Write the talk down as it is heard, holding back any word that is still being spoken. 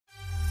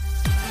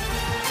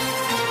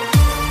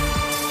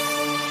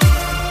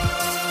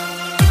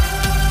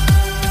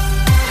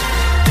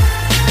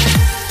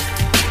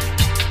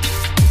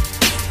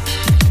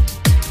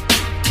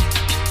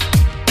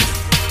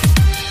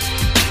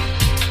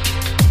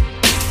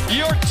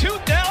your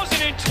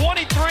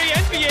 2023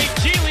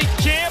 NBA G League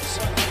champs,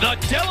 the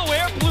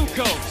Delaware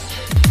Bluecoats.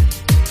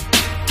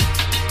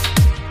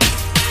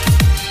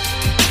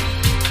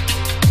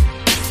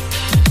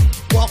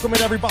 Welcome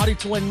in, everybody,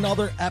 to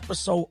another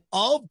episode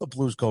of the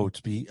Blues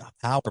Coach Beat,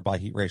 powered by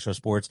Heat Ratio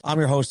Sports. I'm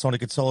your host, Tony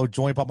Consillo,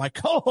 joined by my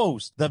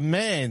co-host, the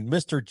man,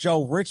 Mr.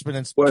 Joe Richmond.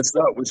 And what's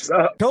up? What's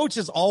up? Coach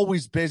is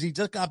always busy.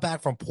 Just got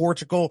back from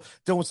Portugal,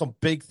 doing some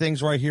big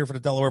things right here for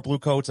the Delaware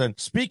Bluecoats. And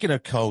speaking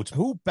of coach,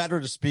 who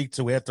better to speak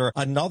to after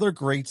another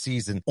great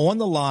season? On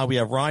the line, we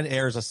have Ryan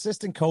Ayers,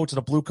 assistant coach of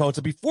the Bluecoats.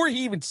 And before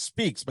he even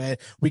speaks, man,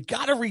 we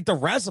got to read the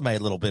resume a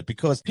little bit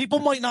because people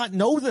might not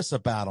know this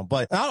about him.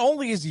 But not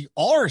only is he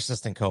our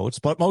assistant coach,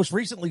 but most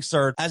recently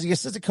served as the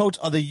assistant coach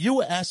of the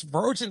U.S.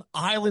 Virgin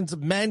Islands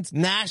men's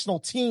national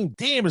team.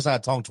 Damn, is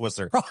that a tongue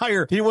twister.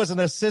 Prior, he was an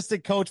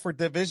assistant coach for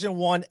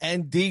Division I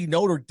ND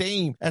Notre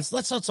Dame. And so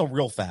let's talk some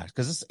real facts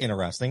because this is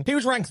interesting. He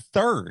was ranked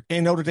third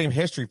in Notre Dame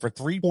history for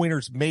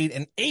three-pointers made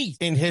and eighth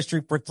in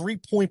history for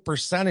three-point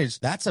percentage.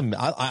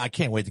 I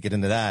can't wait to get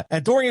into that.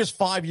 And during his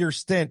 5-year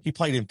stint, he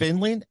played in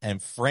Finland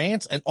and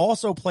France and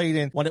also played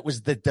in when it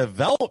was the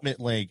development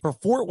league for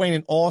Fort Wayne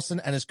and Austin.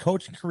 And his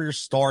coaching career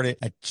started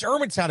at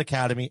Germantown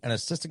Academy and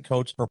assistant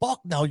coach for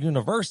Bucknell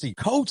University.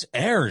 Coach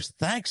Ayers,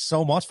 thanks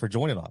so much for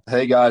joining us.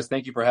 Hey guys,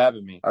 thank you for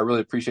having me. I really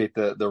appreciate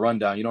the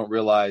rundown. You don't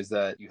realize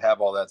that you have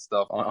all that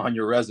stuff on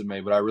your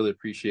resume, but I really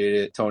appreciate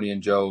it. Tony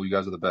and Joe, you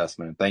guys are the best,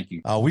 man. Thank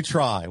you. We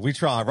try,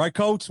 right,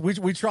 Coach?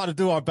 We try to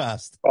do our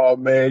best. Oh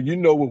man, you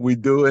know what we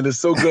do, and it's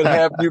so good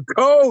having you,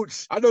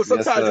 Coach. I know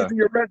sometimes you do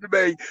your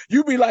resume,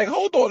 you be like,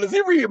 hold on, is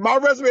he reading my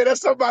resume?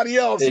 That's somebody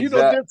else. Exactly.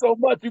 You know, did so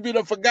much, you be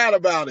done forgot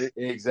about it.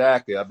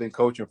 Exactly. I've been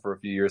coaching for a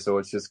few years, so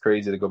it's just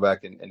crazy to go back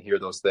and hear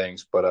those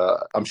things. But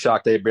I'm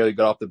shocked they barely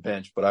got off the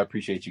bench, but I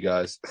appreciate you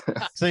guys.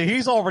 See,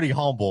 he's already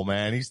humble,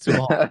 man. He's too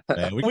humble,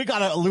 man. We got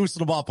to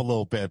loosen him up a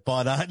little bit.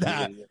 But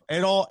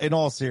in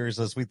all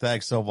seriousness, we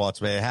thank so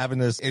much, man. Having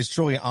this is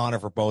truly an honor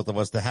for both of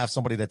us to have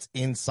somebody that's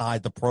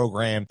inside the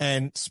program.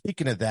 And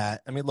speaking of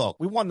that, I mean, look,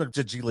 we won the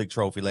G League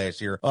trophy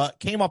last year.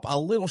 Came up a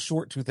little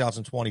short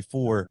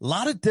 2024. A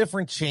lot of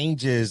different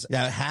changes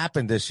that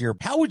happened this year.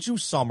 How would you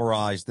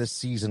summarize this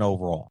season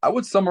overall? I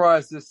would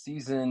summarize this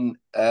season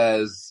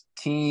as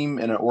team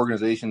and an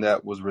organization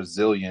that was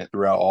resilient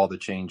throughout all the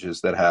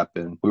changes that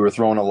happened. We were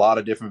throwing a lot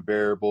of different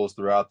variables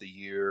throughout the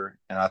year,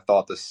 and I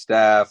thought the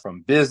staff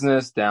from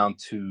business down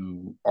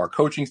to our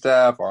coaching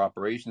staff, our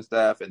operations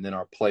staff, and then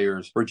our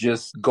players were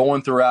just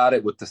going throughout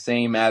it with the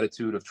same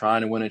attitude of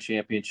trying to win a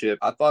championship.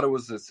 I thought it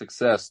was a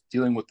success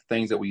dealing with the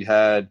things that we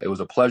had. It was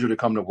a pleasure to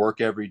come to work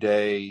every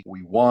day.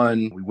 We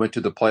won. We went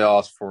to the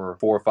playoffs for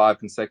 4 or 5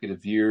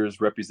 consecutive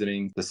years,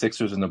 representing the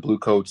Sixers and the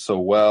Bluecoats so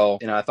well.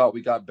 And I thought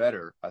we got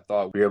better. I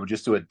thought we were able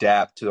just to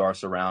adapt to our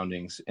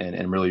surroundings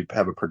and really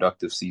have a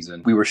productive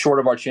season. We were short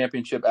of our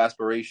championship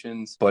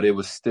aspirations, but it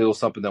was still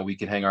something that we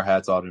can hang our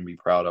hats on and be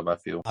proud of, I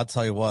feel. I'll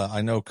tell you what,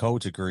 I know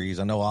Coach agrees.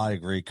 I know I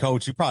agree.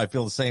 Coach, you probably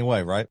feel the same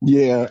way, right?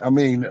 Yeah, I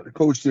mean,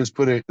 Coach just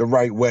put it the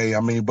right way. I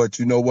mean, but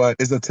you know what?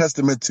 It's a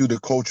testament to the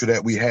culture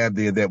that we have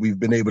there, that we've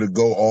been able to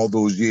go all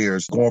those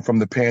years, going from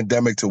the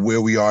pandemic to where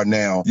we are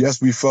now.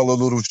 Yes, we fell a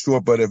little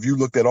short, but if you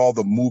looked at all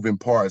the moving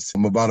parts,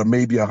 from about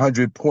maybe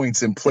 100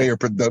 points in player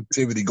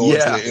productivity going to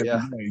the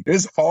NBA.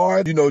 It's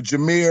hard. You know,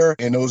 Jameer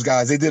and those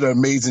guys, they did an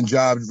amazing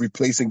job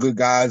replacing good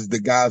guys,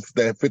 the guys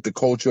that fit the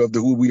culture of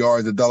who we are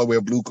as the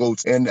Delaware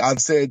Bluecoats. And I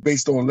said,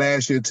 based on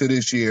last year to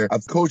this year,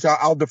 Coach,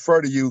 I'll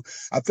defer to you.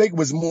 I think it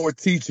was more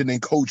teaching than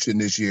coaching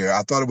this year.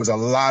 I thought it was a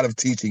lot of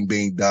teaching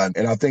being done.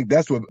 And I think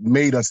that's what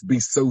made us be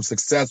so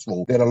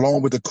successful, that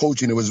along with the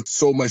coaching, there was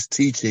so much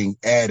teaching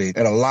added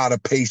and a lot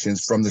of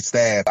patience from the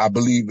staff. I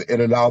believe it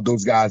allowed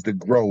those guys to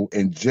grow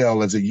and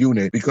gel as a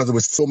unit because there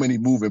was so many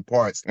moving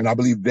parts. And I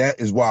believe that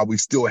is why we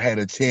still had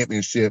a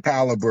championship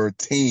caliber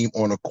team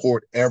on the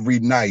court every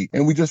night.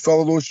 And we just fell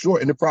a little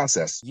short in the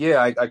process.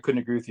 Yeah, I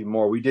couldn't agree with you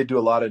more. We did do a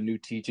lot of new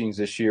teachings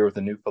this year with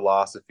a new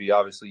philosophy.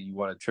 Obviously, you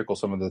want to trickle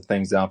some of the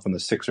things down from the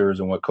Sixers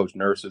and what Coach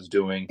Nurse is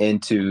doing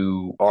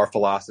into our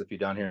philosophy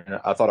down here. And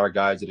I thought our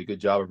guys did a good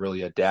job of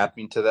really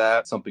adapting to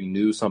that, something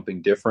new,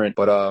 something different.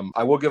 But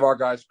I will give our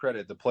guys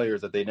credit, the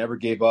players, that they never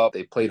gave up.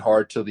 They played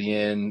hard till the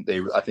end.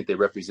 I think they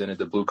represented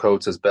the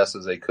Bluecoats as best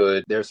as they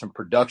could. There's some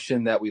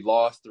production that we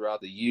lost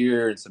throughout the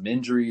year and some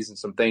injuries and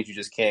some things you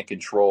just can't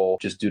control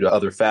just due to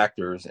other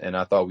factors. And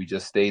I thought we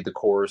just stayed the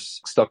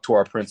course, stuck to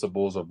our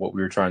principles of what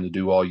we were trying to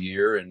do all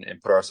year and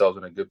put ourselves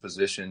in a good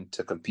position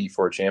to compete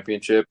for a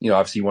championship. You know,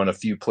 obviously you won a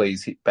few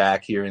plays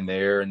back here and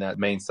there in that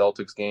main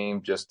Celtics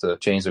game just to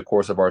change the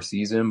course of our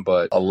season,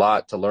 but a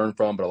lot to learn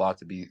from, but a lot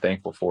to be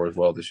thankful for as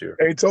well this year.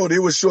 Hey, Tony, it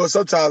was short.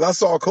 Sometimes I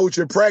saw a coach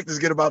in practice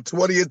get about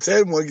 20 and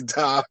 10 one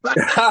time.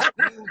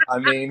 I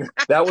mean,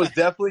 that was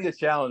definitely a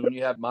challenge when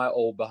you have my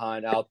old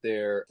behind out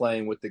there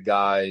playing with the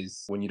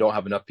guys when you don't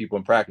have enough people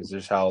in practice.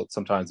 There's how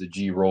sometimes the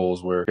G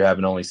rolls where you're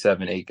having only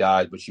 7, 8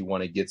 guys, but you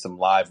want to get some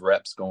live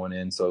reps going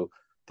in. So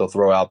they'll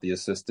throw out the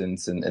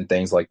assistants and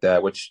things like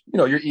that, which,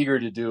 you're eager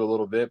to do a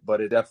little bit,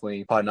 but it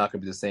definitely probably not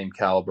going to be the same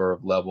caliber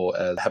of level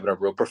as having a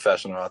real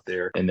professional out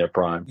there in their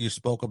prime. You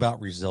spoke about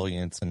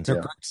resilience, and it's a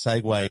great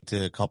segue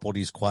to a couple of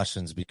these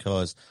questions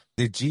because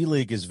the G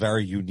League is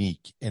very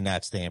unique in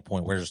that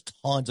standpoint where there's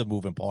tons of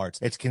moving parts.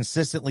 It's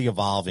consistently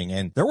evolving,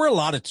 and there were a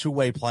lot of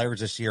two-way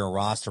players this year in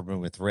roster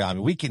movement 3. I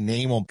mean, we can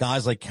name them.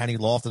 Guys like Kenny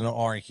Lofton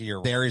aren't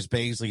here. Darius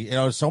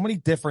Baisley, so many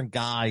different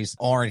guys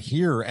aren't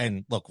here.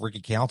 And look,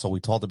 Ricky Council, we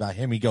talked about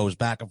him. He goes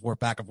back and forth,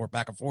 back and forth,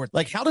 back and forth.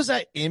 Like, how does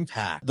that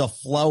impact the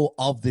flow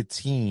of the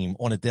team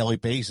on a daily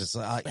basis?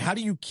 How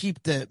do you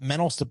keep the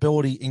mental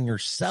stability in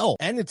yourself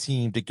and the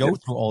team to go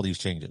through all these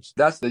changes?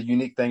 That's the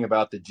unique thing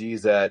about the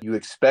G's, that you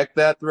expect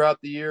that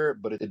throughout the year,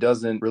 but it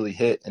doesn't really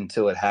hit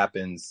until it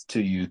happens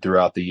to you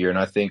throughout the year. And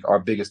I think our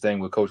biggest thing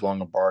with Coach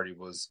Longobardi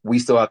was we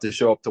still have to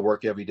show up to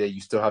work every day.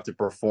 You still have to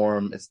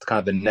perform. It's kind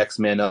of the next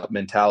man up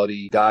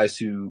mentality. Guys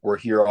who were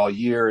here all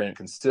year and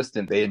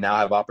consistent, they now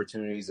have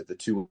opportunities if the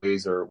two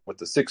ways are with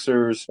the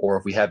Sixers, or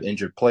if we have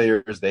injured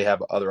players, they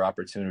have other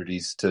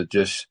opportunities to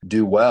just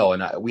do well.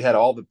 And we had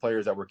all the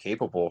players that were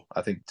capable.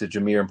 I think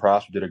Jameer and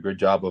Prosper did a good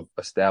job of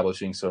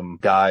establishing some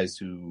guys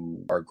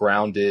who are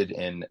grounded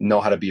and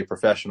know how to be a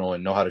professional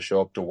and know how to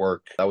show up to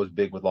work. That was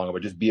big with Longo,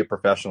 but just be a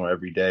professional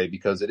every day,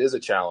 because it is a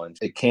challenge.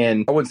 It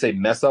can, I wouldn't say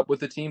mess up with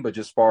the team, but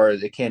just far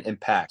as it can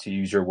impact, to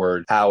use your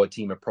word, how a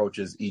team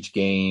approaches each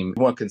game.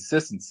 You want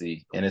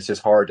consistency, and it's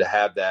just hard to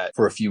have that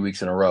for a few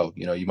weeks in a row.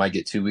 You might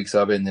get 2 weeks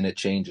of it and then it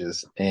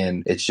changes,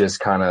 and it's just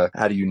kind of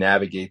how do you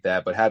navigate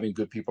that? But having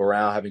good people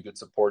around, having good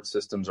support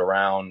systems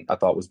around, I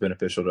thought was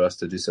beneficial to us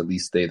to just at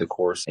least stay the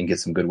course and get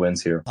some good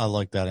wins here. I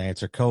like that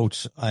answer,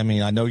 Coach. I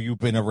mean, I know you've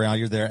been around,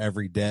 you're there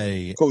every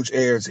day. Coach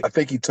Ayers, I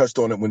think he touched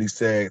on it when he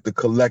said the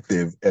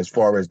collective as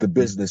far as the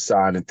business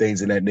side and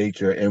things of that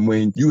nature. And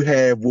when you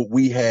have what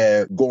we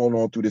had going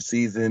on through the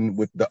season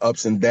with the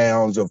ups and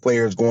downs of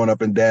players going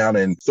up and down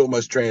and so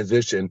much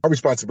transition, our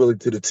responsibility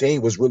to the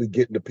team was really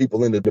getting the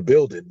people into the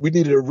building. We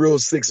needed a real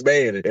sixth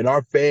man, and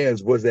our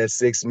fans was that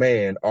sixth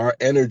man. Our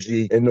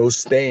energy in those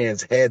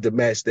stands had to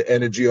match the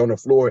energy on the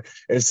floor,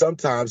 and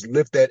sometimes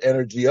lift that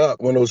energy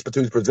up when those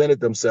platoons presented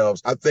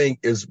themselves. I think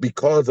is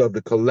because of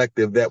the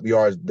collective that we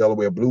are as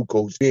Delaware Blue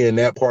Coach, being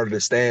that part of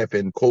the staff,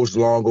 and Coach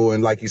Longo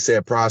and, like you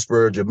said,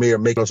 Prosper,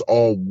 Jameer, making us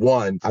all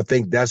one. I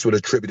think that's what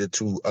attributed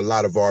to a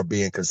lot of our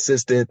being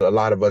consistent, a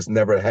lot of us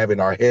never having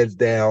our heads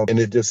down, and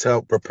it just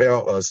helped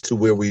propel us to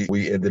where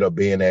we ended up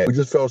being at. We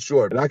just fell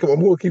short. And I'm going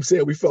to keep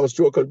saying we fell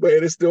short because,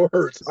 man, it still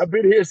hurts. I've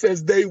been here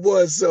since day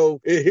one, so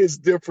it hits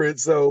different.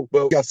 So,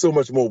 but we got so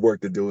much more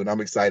work to do, and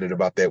I'm excited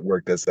about that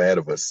work that's ahead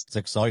of us. It's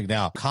exciting.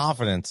 Now,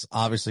 confidence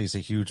obviously is a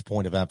huge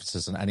point of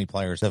emphasis in any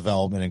player's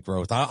development and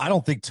growth. I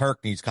don't think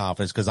Turk needs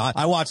confidence, because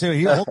I watch him.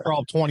 He'll throw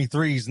up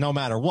 23s no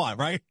matter what,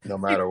 right? No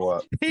matter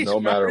what. He's no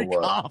matter very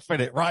what.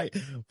 confident, right?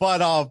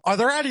 But are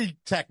there any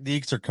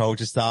techniques or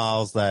coaching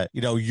styles that,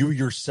 you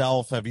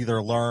yourself have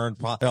either learned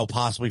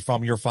possibly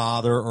from your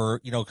father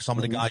or, some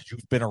of the guys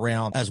you've been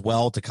around as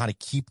well to kind of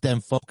keep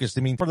them focused?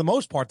 I mean, for the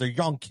most part, they're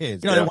young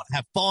kids. They want to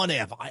have fun, they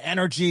have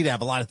energy, they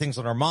have a lot of things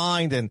on their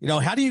mind. And,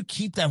 how do you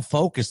keep them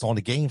focused on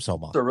the game so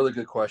much? That's a really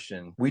good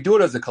question. We do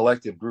it as a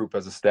collective group,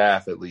 as a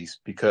staff at least,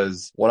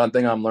 because one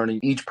thing I'm learning,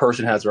 each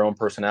person has their own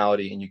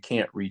personality and you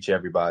can't reach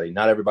everybody.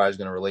 Not everybody's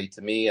going to relate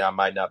to me. I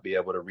might not be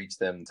able to reach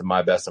them to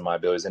my best of my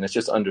abilities. And it's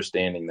just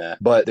understanding that.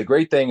 But the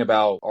great thing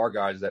about our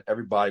guys is that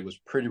everybody was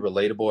pretty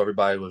relatable.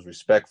 Everybody was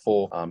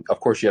respectful. Of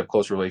course, you have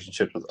close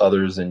relationships with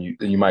others than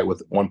you might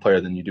with one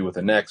player than you do with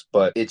the next.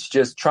 But it's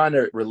just trying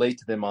to relate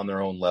to them on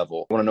their own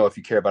level. They want to know if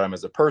you care about them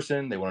as a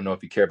person. They want to know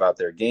if you care about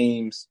their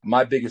games.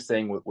 My biggest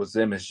thing with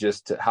them is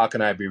just how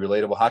can I be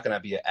relatable? How can I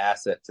be an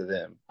asset to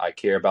them? I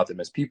care about them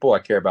as people. I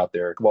care about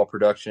their ball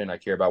production. I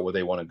care about where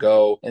they want to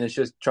go. And it's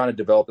just trying to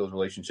develop those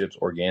relationships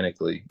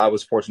organically. I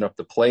was fortunate enough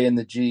to play in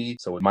the G,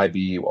 so it might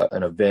be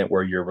an event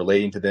where you're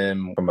relating to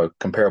them from a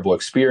comparable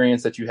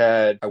experience that you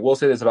had. I will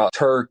say this about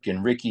Turk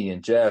and Ricky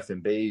and Jeff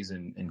and Bays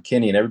and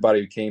Kenny and everybody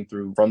who came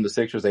through from the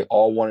Sixers. They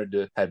all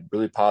had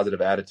really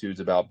positive attitudes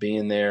about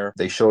being there.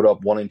 They showed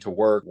up wanting to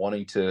work,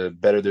 wanting to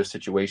better their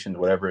situations,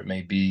 whatever it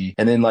may be.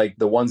 And then like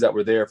the ones that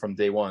were there from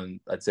day one,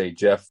 I'd say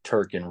Jeff,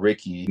 Turk, and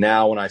Ricky.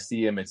 Now when I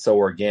see them, it's so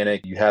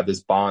organic. You have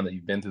this bond that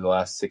you've been through the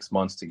last 6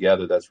 months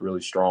together that's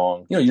really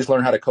strong. You just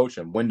learn how to coach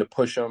them, when to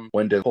push them,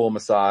 when to pull them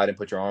aside and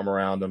put your arm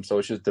around them. So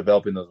it's just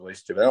developing those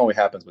relationships. It only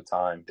happens with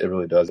time. It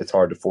really does. It's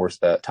hard to force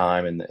that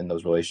time in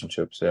those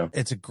relationships. Yeah.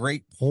 It's a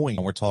great point.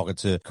 We're talking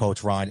to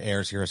Coach Ryan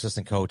Ayers here,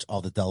 assistant coach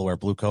of the Delaware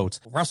Blue Coats.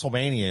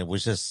 WrestleMania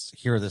was just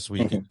here this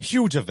week.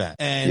 Huge event.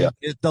 And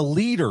the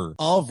leader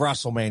of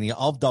WrestleMania,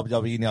 of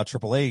WWE, now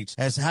Triple H,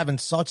 has having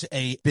such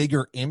a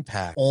bigger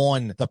impact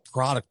on the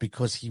product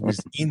because he was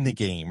in the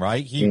game,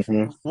 right? He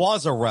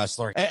was a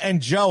wrestler.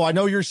 And Joe, I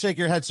know you're shaking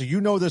your head, so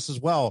you know this as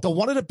well.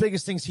 One of the biggest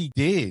biggest things he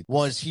did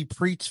was he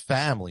preached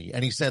family.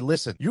 And he said,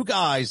 listen, you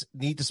guys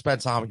need to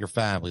spend time with your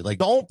family. Like,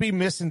 don't be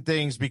missing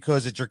things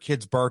because it's your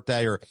kid's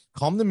birthday, or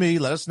come to me,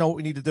 let us know what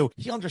we need to do.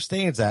 He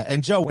understands that.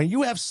 And Joe, when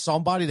you have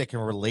somebody that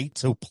can relate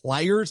to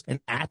players and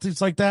athletes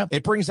like that,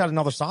 it brings out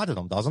another side of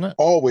them, doesn't it?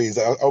 Always.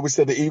 I always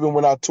said that even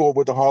when I toured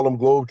with the Harlem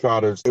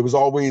Globetrotters, it was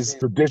always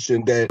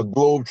tradition that a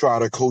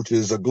Globetrotter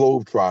coaches a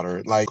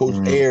Globetrotter. Like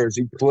Coach Ayers,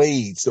 he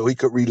played so he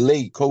could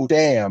relate. Coach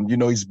Sam,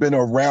 he's been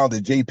around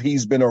it.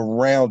 JP's been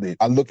around it.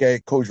 I look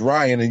at Coach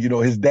Ryan and,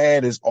 his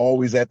dad is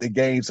always at the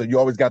game. So you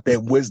always got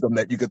that wisdom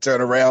that you could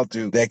turn around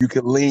to, that you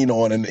could lean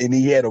on. And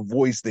he had a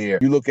voice there.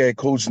 You look at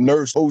Coach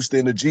Nurse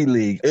hosting the G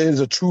League. It is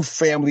a true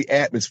family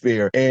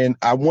atmosphere. And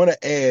I want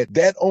to add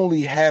that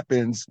only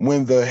happens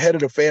when the head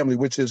of the family,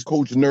 which is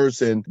Coach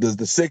Nurse and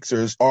the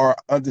Sixers, are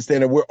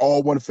understanding we're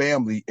all one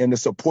family. And the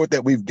support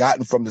that we've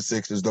gotten from the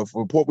Sixers, the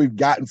support we've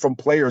gotten from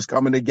players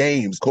coming to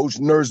games, Coach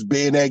Nurse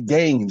being at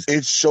games,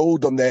 it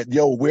showed them that,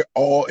 we're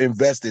all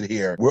invested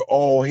here. We're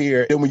all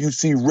here. And when you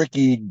see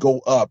Ricky go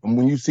up, and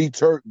when you see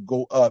Turk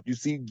go up, you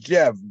see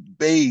Jeff,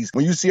 Bays,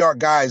 when you see our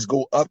guys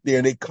go up there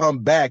and they come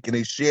back and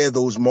they share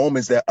those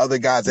moments that other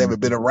guys haven't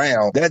been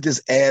around, that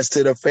just adds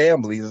to the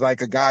family. It's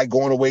like a guy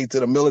going away to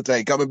the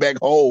military, coming back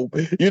home.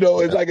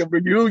 It's like a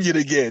reunion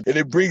again. And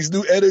it brings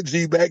new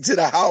energy back to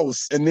the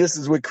house. And this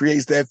is what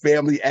creates that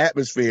family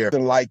atmosphere. I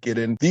like it.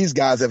 And these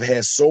guys have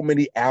had so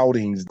many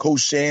outings.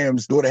 Coach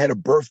Sham's daughter had a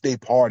birthday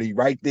party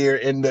right there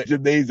in the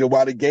gymnasium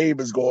while the game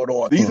is going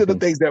on. These are the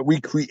things that we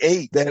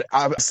create that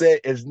I've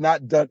said is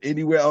not done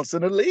anywhere else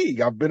in the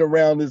league. I've been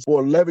around this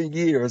for 11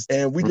 years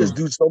and we just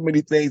do so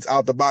many things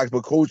out the box.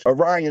 But Coach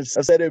Ryan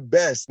said it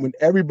best: when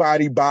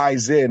everybody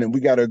buys in and we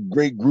got a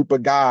great group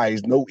of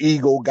guys, no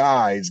ego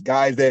guys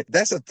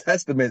that's a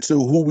testament to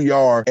who we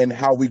are and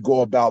how we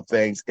go about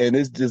things. And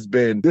it's just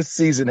been, this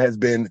season has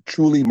been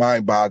truly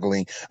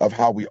mind-boggling of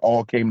how we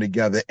all came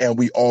together and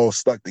we all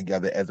stuck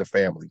together as a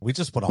family. We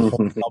just put a whole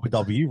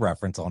WWE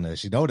reference on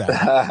this. You know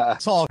that.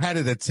 It's all head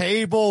of the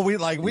table. We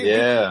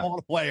all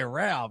the way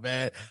around,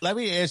 man. Let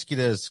me ask you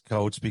this,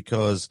 Coach,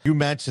 because you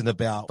mentioned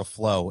about the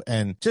flow,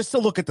 and just to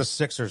look at the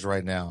Sixers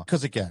right now,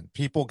 because again,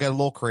 people get a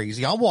little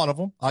crazy. I'm one of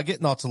them. I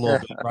get nuts a little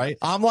bit, right?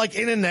 I'm like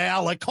in and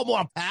out, like, come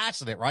on, I'm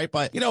passionate, right?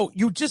 But,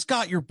 you just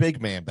got your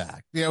big man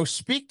back.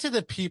 Speak to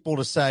the people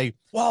to say,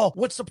 well,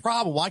 what's the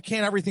problem? Why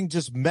can't everything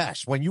just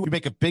mesh? When you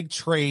make a big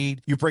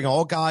trade, you bring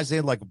all guys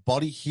in like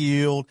Buddy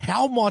Hield.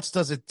 How much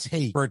does it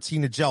take for a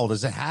team to gel?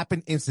 Does it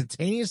happen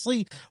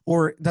instantaneously,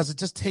 or does it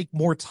just take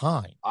more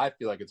time? I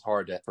feel like it's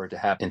hard for it to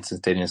happen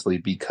instantaneously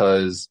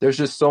because there's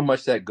just so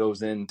much that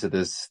goes into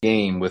this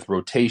game with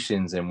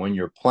rotations and when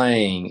you're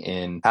playing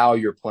and how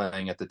you're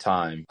playing at the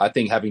time. I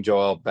think having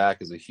Joel back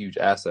is a huge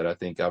asset. I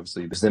think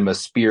obviously there's them a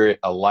spirit,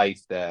 a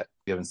life that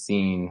we haven't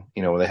seen,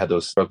 when they had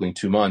those struggling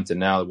 2 months, and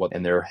now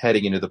and they're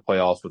heading into the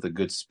playoffs with a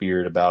good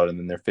spirit about it, and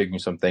then they're figuring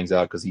some things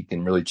out because he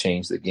can really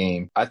change the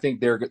game. I think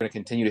they're going to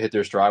continue to hit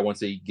their stride once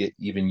they get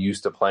even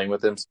used to playing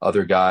with him.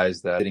 Other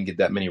guys that didn't get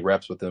that many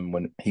reps with him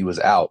when he was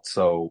out.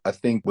 So I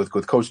think with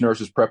Coach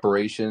Nurse's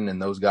preparation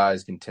and those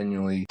guys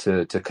continually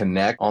to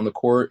connect on the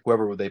court,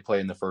 whoever they play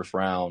in the first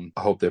round,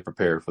 I hope they're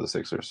prepared for the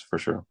Sixers for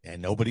sure.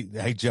 And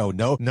hey Joe,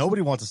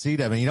 nobody wants to see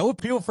them. And what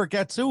people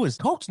forget too is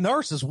Coach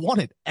Nurse has won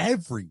at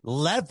every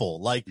level.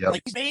 Like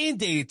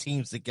Band-Aid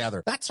teams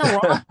together. That's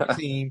our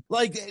team.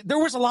 Like, there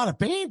was a lot of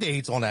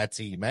Band-Aids on that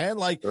team, man.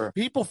 Like,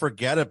 people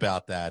forget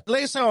about that.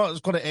 Last thing I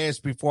was going to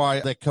ask before I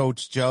let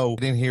Coach Joe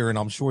get in here, and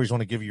I'm sure he's going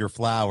to give you your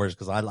flowers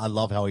because I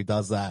love how he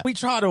does that. We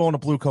try to, on a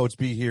Blue Coats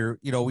Be here,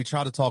 we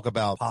try to talk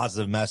about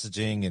positive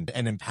messaging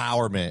and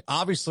empowerment.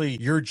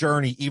 Obviously, your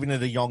journey, even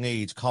at a young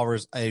age,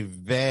 covers a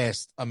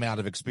vast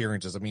amount of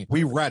experiences. I mean,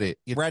 we read it.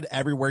 You read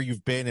everywhere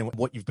you've been and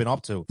what you've been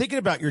up to. Thinking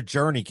about your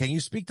journey, can you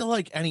speak to,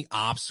 like, any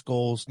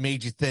obstacles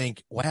made you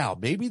think, wow,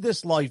 maybe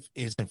this life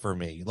isn't for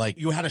me? Like,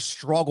 you had a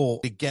struggle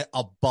to get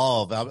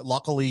above.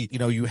 Luckily,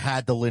 you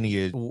had the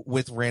lineage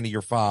with Randy,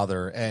 your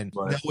father, and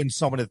knowing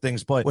some of the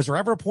things. But was there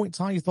ever a point in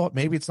time you thought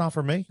maybe it's not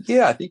for me?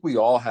 Yeah, I think we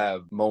all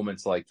have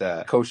moments like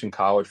that. Coached in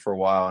college for a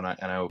while, and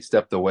I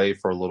stepped away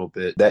for a little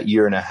bit. That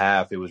year and a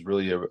half, it was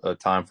really a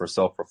time for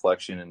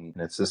self-reflection, and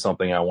it's just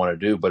something I want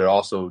to do. But it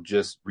also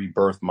just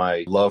rebirthed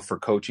my love for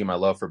coaching, my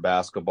love for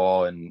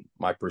basketball, and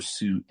my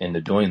pursuit into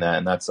doing that.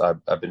 And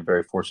I've been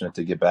very fortunate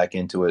to get back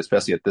into it,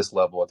 especially at this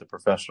level, at the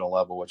professional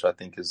level, which I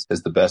think is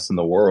the best in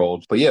the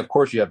world. But yeah, of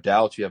course, you have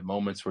doubts. You have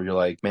moments where you're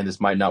like, man,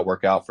 this might not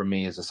work out for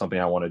me. Is this something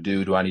I want to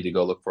do? Do I need to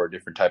go look for a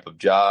different type of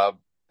job?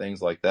 Things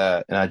like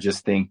that. And I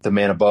just think the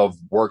man above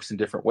works in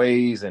different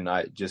ways. And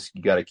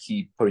you got to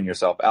keep putting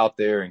yourself out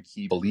there and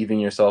keep believing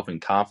in yourself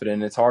and confident.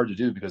 And it's hard to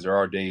do because there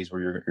are days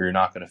where you're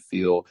not going to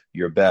feel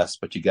your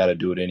best, but you got to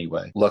do it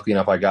anyway. Luckily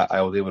enough,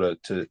 I was able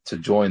to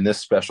join this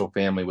special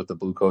family with the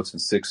Blue Coats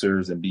and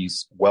Sixers and be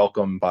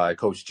welcomed by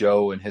Coach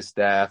Joe and his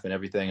staff and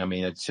everything. I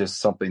mean, it's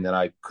just something that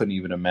I couldn't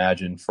even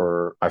imagine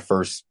for my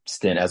first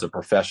stint as a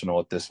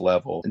professional at this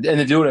level. And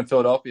to do it in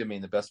Philadelphia, I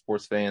mean, the best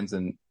sports fans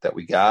that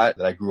we got,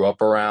 that I grew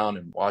up around,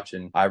 and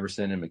watching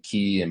Iverson and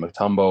McKee and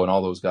Mutombo and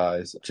all those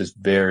guys. Just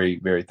very,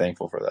 very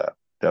thankful for that.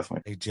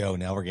 Hey, Joe,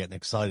 now we're getting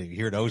excited to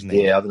hear those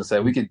names. Yeah, I was gonna say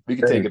we can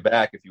take it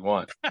back if you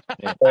want.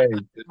 Yeah. Hey,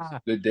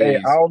 Good hey,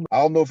 days. I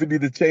don't know if he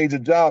need to change a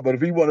job, but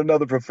if he want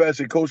another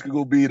profession, coach could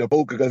go be the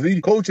poker because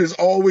he coaches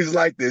always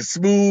like this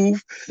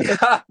smooth.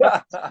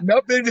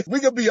 Nothing. We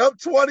could be up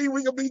 20,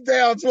 we could be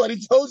down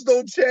 20. Coach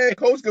don't change.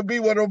 Coach could be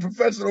one of those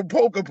professional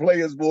poker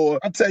players, boy.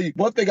 I tell you,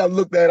 one thing I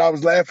looked at, I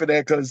was laughing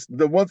at because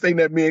the one thing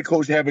that me and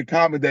Coach have in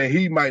common that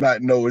he might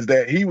not know is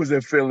that he was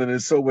in Finland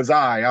and so was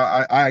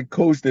I. I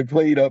coached and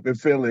played up in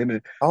Finland.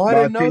 And Oh, I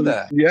didn't know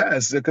that.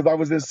 Yes, because I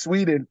was in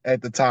Sweden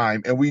at the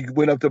time, and we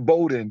went up to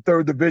Boden,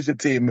 third division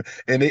team,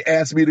 and they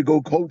asked me to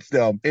go coach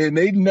them. And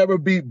they never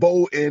beat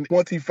Bo in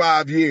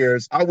 25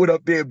 years. I went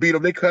up there and beat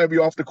them. They cut me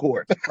off the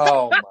court.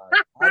 Oh, my.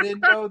 I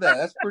didn't know that.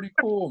 That's pretty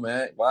cool,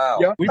 man. Wow.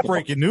 Yeah. We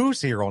breaking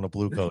news here on the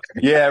Blue Coat.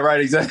 Yeah, right.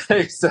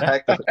 Exactly.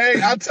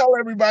 Hey, I tell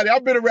everybody,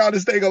 I've been around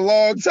this thing a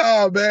long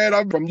time, man.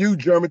 I'm from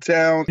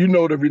Germantown. You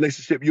know the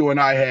relationship you and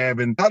I have.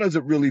 And how does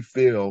it really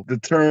feel to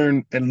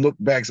turn and look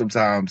back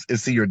sometimes and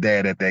see your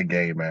dad at that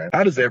game, man?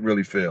 How does that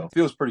really feel? It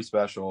feels pretty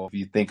special if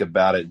you think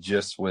about it,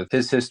 just with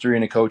his history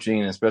in the coaching,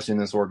 and especially in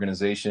this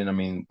organization. I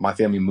mean, my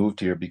family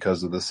moved here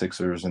because of the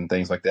Sixers and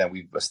things like that.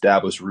 We've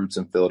established roots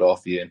in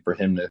Philadelphia, and for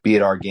him to be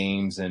at our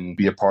games and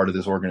be a part of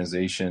this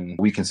organization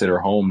we consider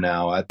home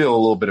now, I feel a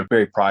little bit of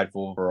very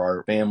prideful for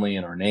our family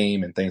and our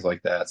name and things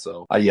like that.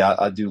 So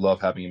I do love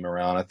having him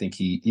around. I think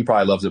he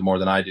probably loves it more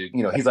than I do.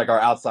 You know, he's like our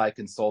outside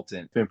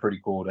consultant. It's been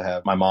pretty cool to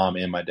have my mom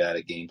and my dad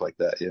at games like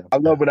that. Yeah. I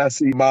love when I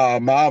see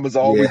mom. Mom is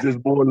always just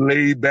more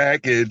laid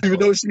back, and even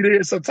though she's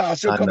there, sometimes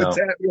she'll come and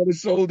tap me on the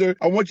shoulder.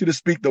 I want you to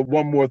speak to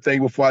one more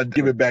thing before I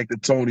give it back to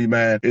Tony,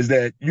 man, is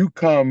that you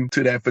come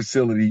to that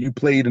facility. You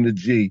played in the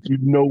G. You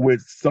know what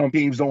some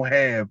teams don't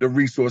have, the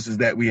resources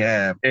that we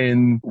have.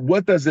 And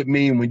what does it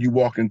mean when you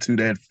walk into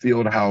that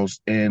field house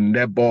and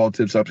that ball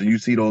tips up and you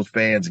see those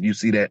fans and you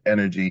see that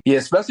energy? Yeah,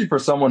 especially for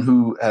someone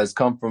who has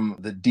come from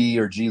the D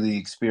or G League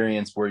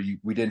experience where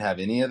we didn't have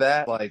any of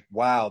that. Like,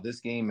 wow, this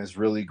game has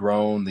really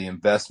grown, the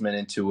investment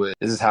into it.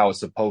 This is how it's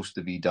supposed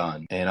to be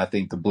done. And I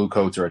think the Blue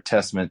Coats are a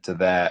testament to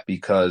that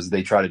because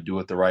they try to do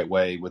it the right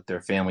way with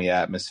their family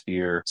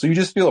atmosphere. So you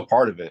just feel a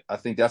part of it. I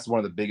think that's one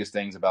of the biggest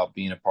things about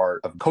being a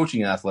part of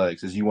coaching in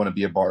athletics is you want to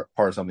be a part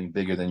of something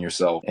bigger than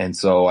yourself. And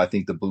so I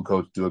think the Blue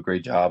Coats do a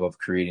great job of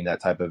creating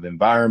that type of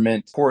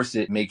environment. Of course,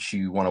 it makes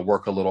you want to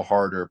work a little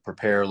harder,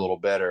 prepare a little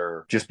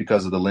better, just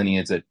because of the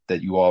lineage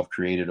that you all have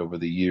created over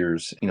the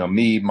years. You know,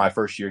 my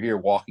first year here,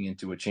 walking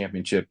into a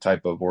championship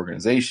type of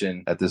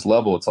organization at this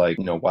level, it's like,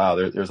 you know, wow,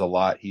 there's a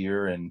lot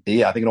here. And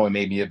yeah, I think it only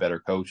made me a better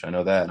coach. I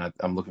know that. And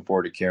I'm looking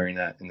forward to carrying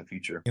that in the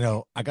future. You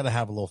know, I got to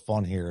have a little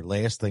fun here.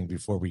 Last thing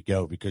before we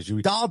go, because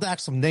you dialed back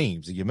some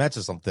names and you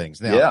mentioned some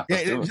things. Now,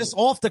 just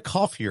off the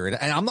cuff here. And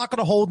I'm not going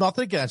to hold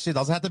nothing against you. It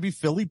doesn't have to be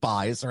Philly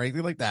bias or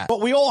anything like that.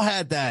 But we all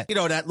had that, you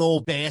know, that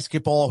little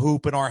basketball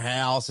hoop in our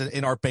house and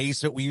in our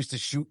basement. We used to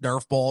shoot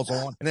Nerf balls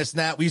on and this and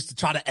that. We used to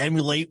try to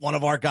emulate one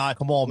of our guys.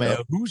 Come on, man.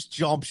 Whose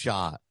jump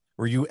shot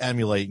were you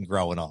emulating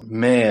growing up?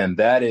 Man,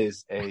 that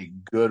is a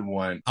good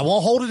one. I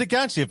won't hold it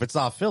against you if it's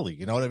not Philly.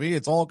 You know what I mean?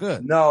 It's all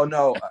good.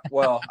 No.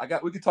 Well,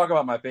 we could talk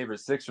about my favorite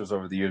Sixers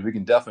over the years. We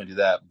can definitely do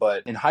that.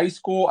 But in high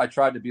school, I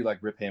tried to be like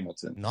Rip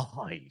Hamilton.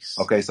 Nice.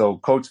 Okay, so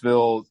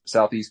Coatesville,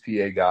 Southeast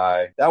PA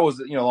guy. That was,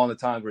 you know, along the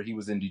times where he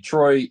was in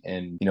Detroit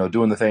and, you know,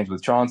 doing the things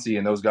with Chauncey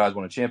and those guys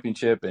won a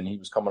championship and he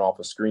was coming off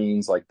of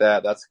screens like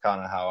that. That's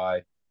kind of how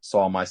I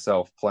saw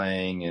myself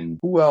playing. And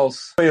who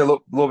else? A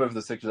little bit for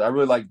the Sixers. I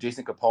really like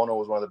Jason Capono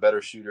was one of the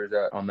better shooters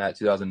on that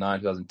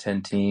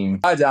 2009-2010 team.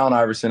 Allen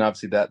Iverson,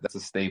 obviously that's a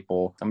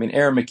staple. I mean,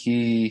 Aaron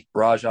McKee,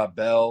 Raja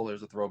Bell,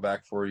 there's a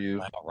throwback for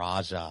you.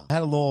 Raja. I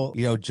had a little,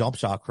 you know, jump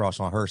shot crush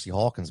on Hersey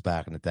Hawkins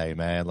back in the day,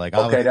 man. Like,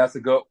 that's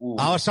a good. Ooh.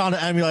 I was trying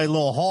to emulate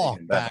Lil Hawk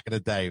back in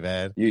the day,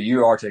 man.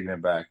 You are taking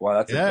it back.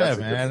 Wow, that's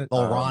man.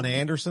 Little Ron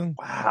Anderson.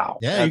 Wow.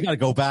 Yeah, you got to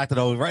go back to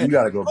those, right? You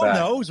got to go back.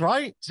 Joe knows,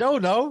 right? Joe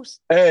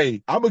knows.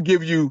 Hey, I'm gonna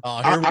give you.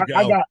 Here we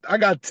go. I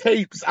got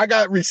tapes. I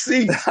got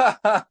receipts.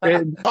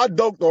 And I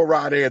dunked on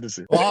Ryan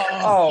Anderson.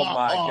 Oh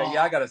my God.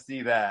 Yeah, I got to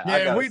see that.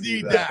 Yeah, we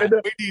need that.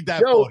 We need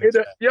that.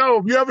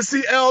 Yo, you ever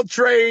see L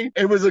Train?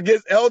 It was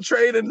against L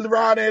Train and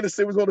Ryan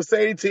Anderson was on the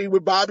same team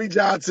with Bobby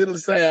Johnson and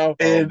LaSalle.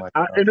 And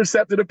I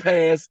intercepted a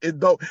pass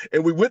and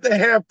we went to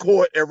half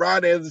court and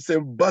Ryan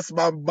Anderson bust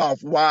my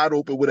mouth wide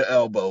open with an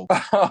elbow.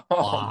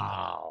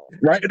 Wow.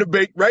 Right in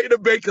the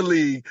Baker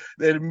League.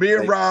 And me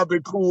and Rob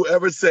been cool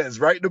ever since.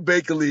 Right in the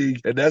Baker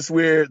League. And that's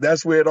where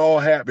it all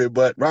happened.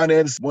 But Ryan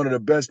Anderson, one of the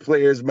best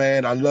players,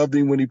 man. I loved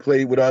him when he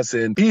played with us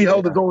and he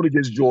held his own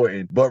against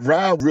Jordan. But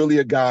Ryan really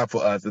a guy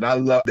for us. And I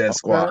love that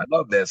squad. I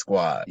love that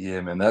squad. Yeah,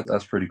 man,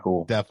 that's pretty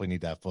cool. Definitely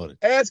need that footage.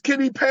 Ask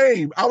Kenny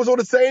Payne. I was on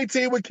the same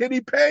team with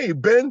Kenny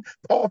Payne. Ben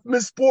Hoffman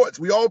Sports.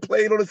 We all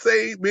played on the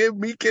same,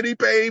 me, Kenny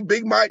Payne,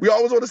 Big Mike. We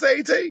all was on the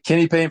same team.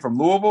 Kenny Payne from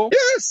Louisville?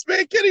 Yes,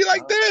 man, Kenny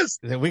like this.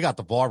 We got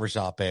the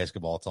barbershop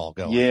basketball talk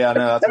going. Yeah, I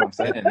know. That's what I'm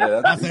saying.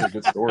 Yeah, that's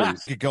good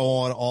stories. Could go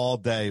on all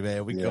day, man.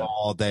 we go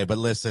all day. But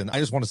listen, I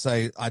just want to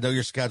say, I know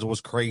your schedule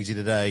was crazy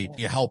today.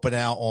 You're helping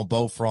out on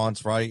both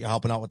fronts, right? You're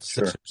helping out with the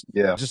Sixers.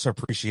 Yeah. Just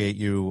appreciate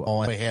you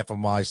on behalf of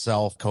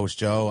myself, Coach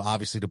Joe,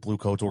 obviously the Blue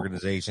Coats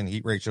organization,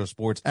 Heat Ratio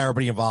Sports,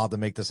 everybody involved to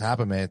make this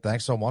happen, man.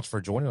 Thanks so much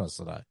for joining us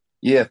today.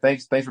 Yeah,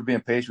 thanks for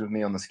being patient with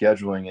me on the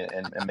scheduling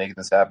and making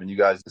this happen. You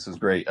guys, this was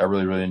great. I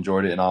really, really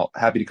enjoyed it, and I'll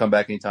happy to come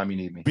back anytime you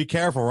need me. Be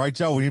careful, right,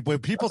 Joe? When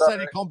people say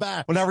they come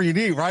back whenever you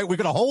need, right? We're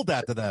going to hold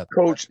that to that.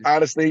 Coach,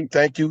 honestly,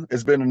 thank you.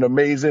 It's been an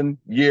amazing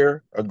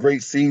year, a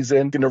great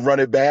season. Going to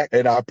run it back,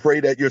 and I pray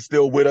that you're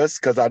still with us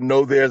because I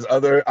know there's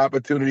other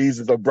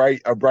opportunities. There's a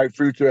bright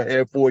future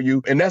ahead for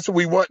you, and that's what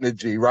we want in the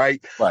G,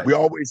 right? We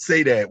always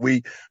say that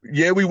we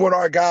want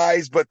our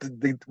guys, but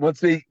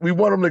we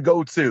want them to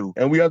go too,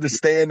 and we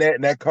understand that,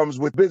 and that comes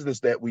with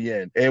business that we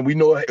in, and we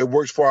know it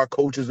works for our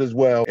coaches as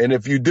well. And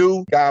if you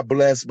do, God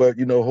bless, but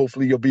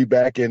hopefully you'll be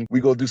back, and we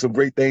go do some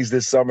great things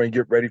this summer and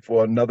get ready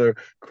for another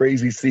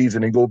crazy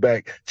season and go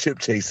back chip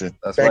chasing.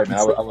 That's right, man.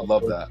 I would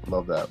love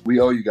that. We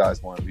owe you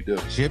guys one. We do.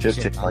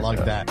 Chip. I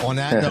like that. On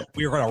that note,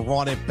 we're going to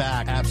run it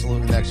back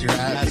absolutely next year.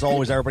 As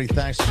always, everybody,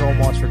 thanks so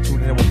much for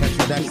tuning in. We'll catch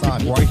you next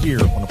time right here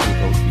on the Blue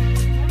Coats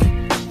Beat.